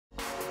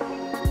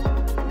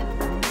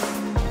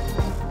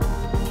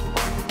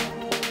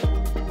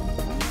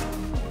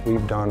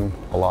We've done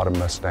a lot of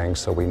Mustangs,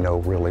 so we know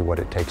really what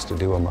it takes to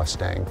do a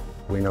Mustang.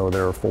 We know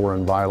there are 4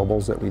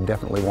 inviolables that we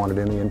definitely wanted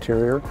in the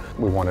interior.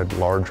 We wanted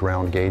large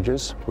round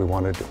gauges. We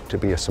wanted it to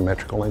be a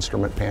symmetrical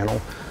instrument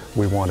panel.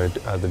 We wanted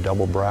the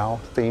double brow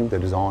theme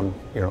that is on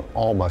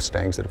all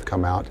Mustangs that have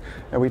come out.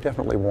 And we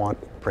definitely want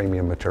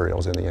premium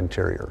materials in the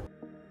interior.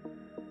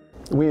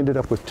 We ended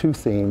up with 2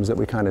 themes that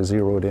we kind of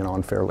zeroed in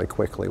on fairly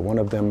quickly. One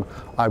of them,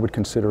 I would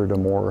consider it a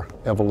more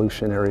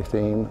evolutionary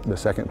theme. The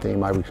second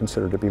theme I would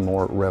consider to be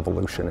more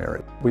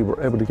revolutionary. We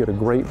were able to get a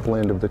great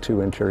blend of the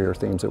 2 interior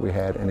themes that we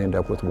had and end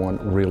up with one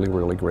really,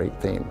 really great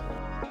theme.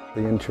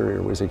 The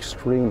interior was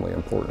extremely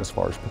important as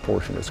far as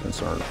proportion is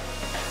concerned.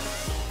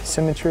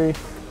 Symmetry,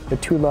 the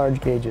 2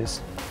 large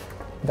gauges,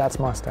 that's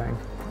Mustang.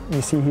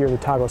 You see here the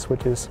toggle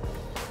switches,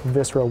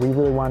 visceral. We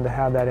really wanted to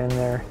have that in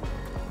there.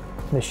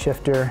 The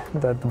shifter,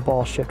 the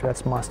ball shifter,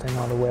 that's Mustang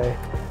all the way.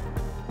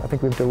 I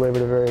think we've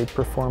delivered a very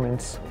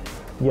performance,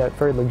 yet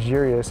very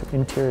luxurious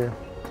interior.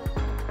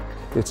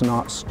 It's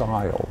not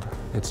styled,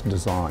 it's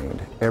designed.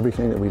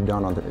 Everything that we've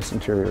done on this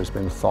interior has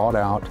been thought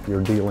out.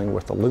 You're dealing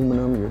with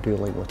aluminum, you're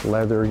dealing with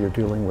leather, you're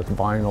dealing with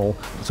vinyl.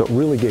 So it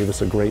really gave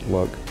us a great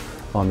look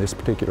on this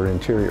particular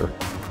interior.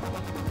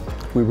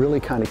 We really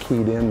kind of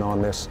keyed in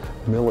on this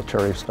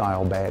military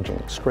style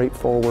badging.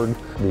 Straightforward,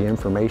 the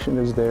information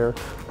is there.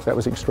 That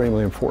was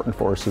extremely important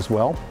for us as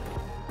well.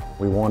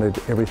 We wanted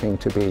everything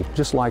to be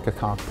just like a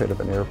cockpit of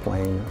an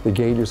airplane. The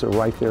gauges are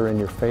right there in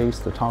your face,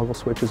 the toggle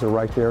switches are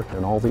right there,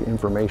 and all the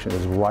information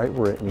is right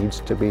where it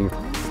needs to be.